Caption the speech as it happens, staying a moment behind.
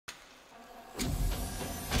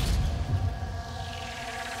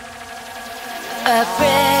A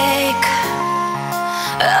break,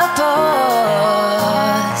 a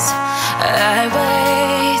pause. I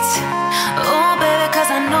wait, oh baby, cause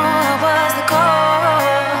I know I was the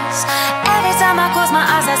cause. Every time I close my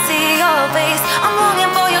eyes I see your face. I'm longing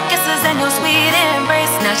for your kisses and your sweet embrace.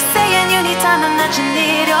 Now you're saying you need time and that you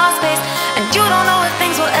need your space, and you don't know if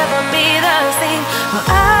things will ever be the same. Well,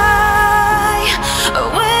 I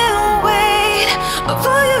will